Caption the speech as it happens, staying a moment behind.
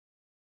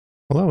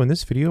Hello, in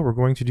this video we're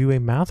going to do a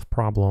math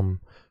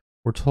problem.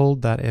 We're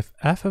told that if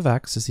f of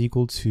x is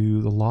equal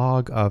to the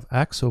log of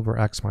x over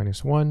x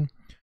minus 1,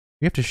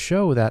 we have to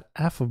show that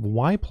f of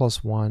y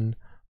plus 1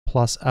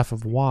 plus f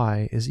of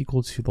y is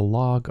equal to the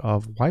log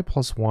of y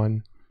plus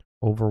 1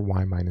 over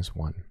y minus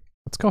 1.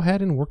 Let's go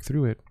ahead and work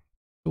through it.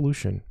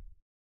 Solution.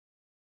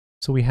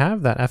 So we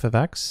have that f of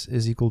x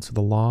is equal to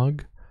the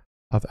log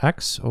of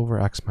x over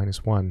x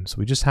minus 1. So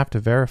we just have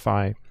to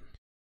verify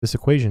this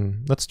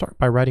equation. Let's start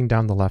by writing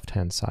down the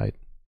left-hand side.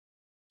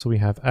 So we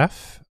have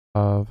f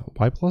of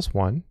y plus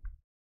 1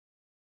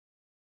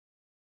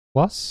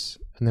 plus,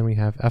 and then we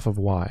have f of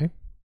y.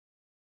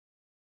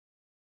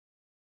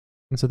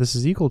 And so this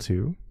is equal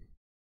to,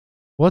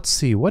 let's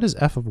see, what is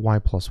f of y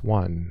plus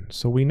 1?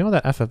 So we know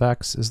that f of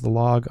x is the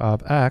log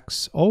of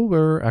x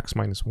over x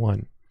minus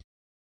 1.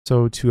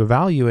 So to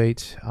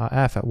evaluate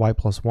f at y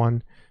plus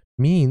 1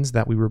 means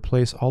that we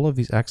replace all of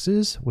these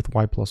x's with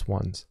y plus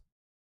 1s.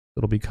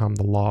 It'll become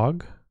the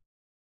log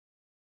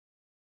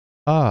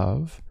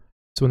of,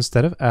 so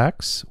instead of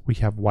x, we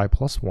have y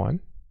plus 1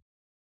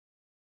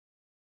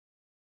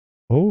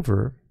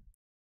 over,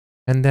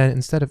 and then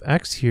instead of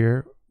x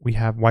here, we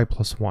have y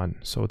plus 1.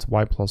 So it's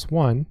y plus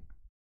 1, and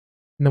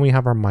then we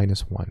have our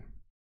minus 1.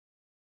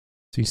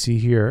 So you see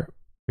here,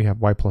 we have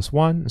y plus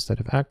 1 instead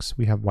of x,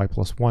 we have y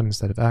plus 1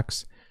 instead of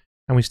x,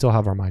 and we still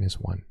have our minus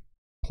 1,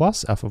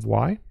 plus f of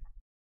y,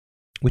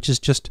 which is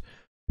just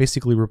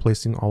basically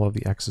replacing all of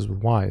the x's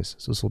with y's.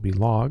 So this will be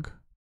log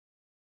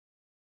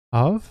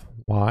of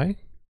y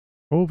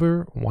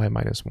over y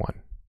minus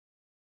 1.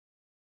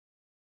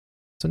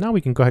 So now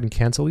we can go ahead and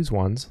cancel these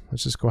ones.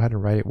 Let's just go ahead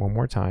and write it one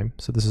more time.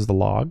 So this is the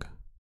log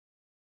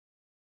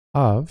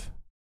of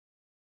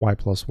y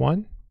plus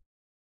 1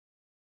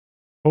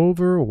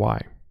 over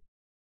y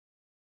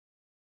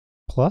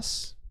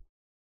plus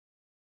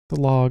the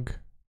log,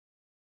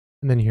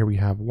 and then here we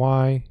have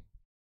y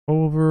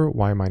over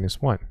y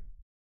minus 1.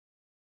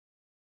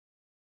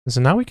 And so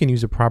now we can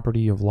use a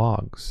property of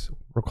logs.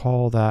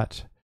 Recall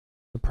that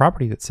the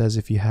property that says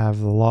if you have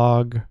the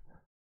log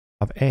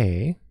of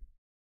a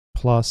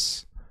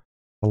plus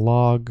the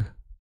log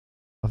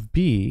of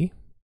b,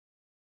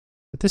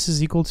 that this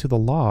is equal to the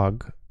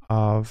log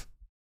of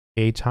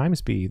a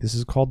times b. This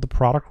is called the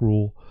product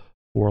rule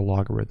for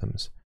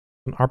logarithms.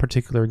 In our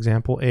particular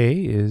example, a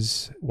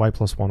is y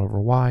plus 1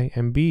 over y,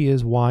 and b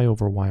is y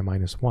over y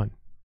minus 1.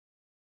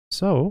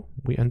 So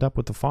we end up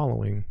with the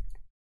following.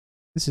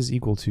 This is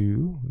equal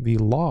to the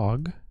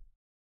log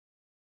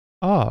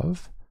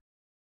of,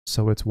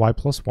 so it's y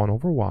plus 1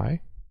 over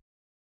y,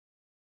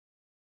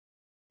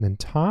 and then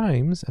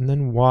times, and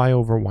then y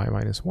over y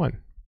minus 1.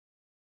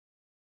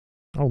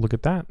 Oh, look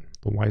at that.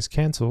 The y's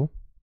cancel.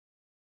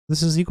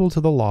 This is equal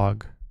to the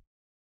log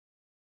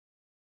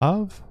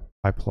of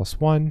y plus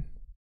 1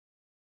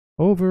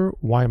 over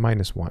y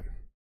minus 1.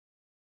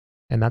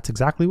 And that's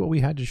exactly what we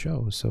had to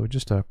show. So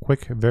just a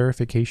quick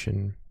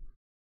verification.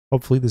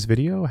 Hopefully this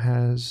video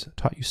has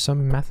taught you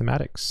some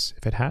mathematics.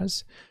 If it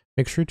has,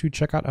 make sure to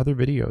check out other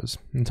videos.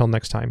 Until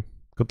next time,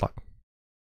 good luck.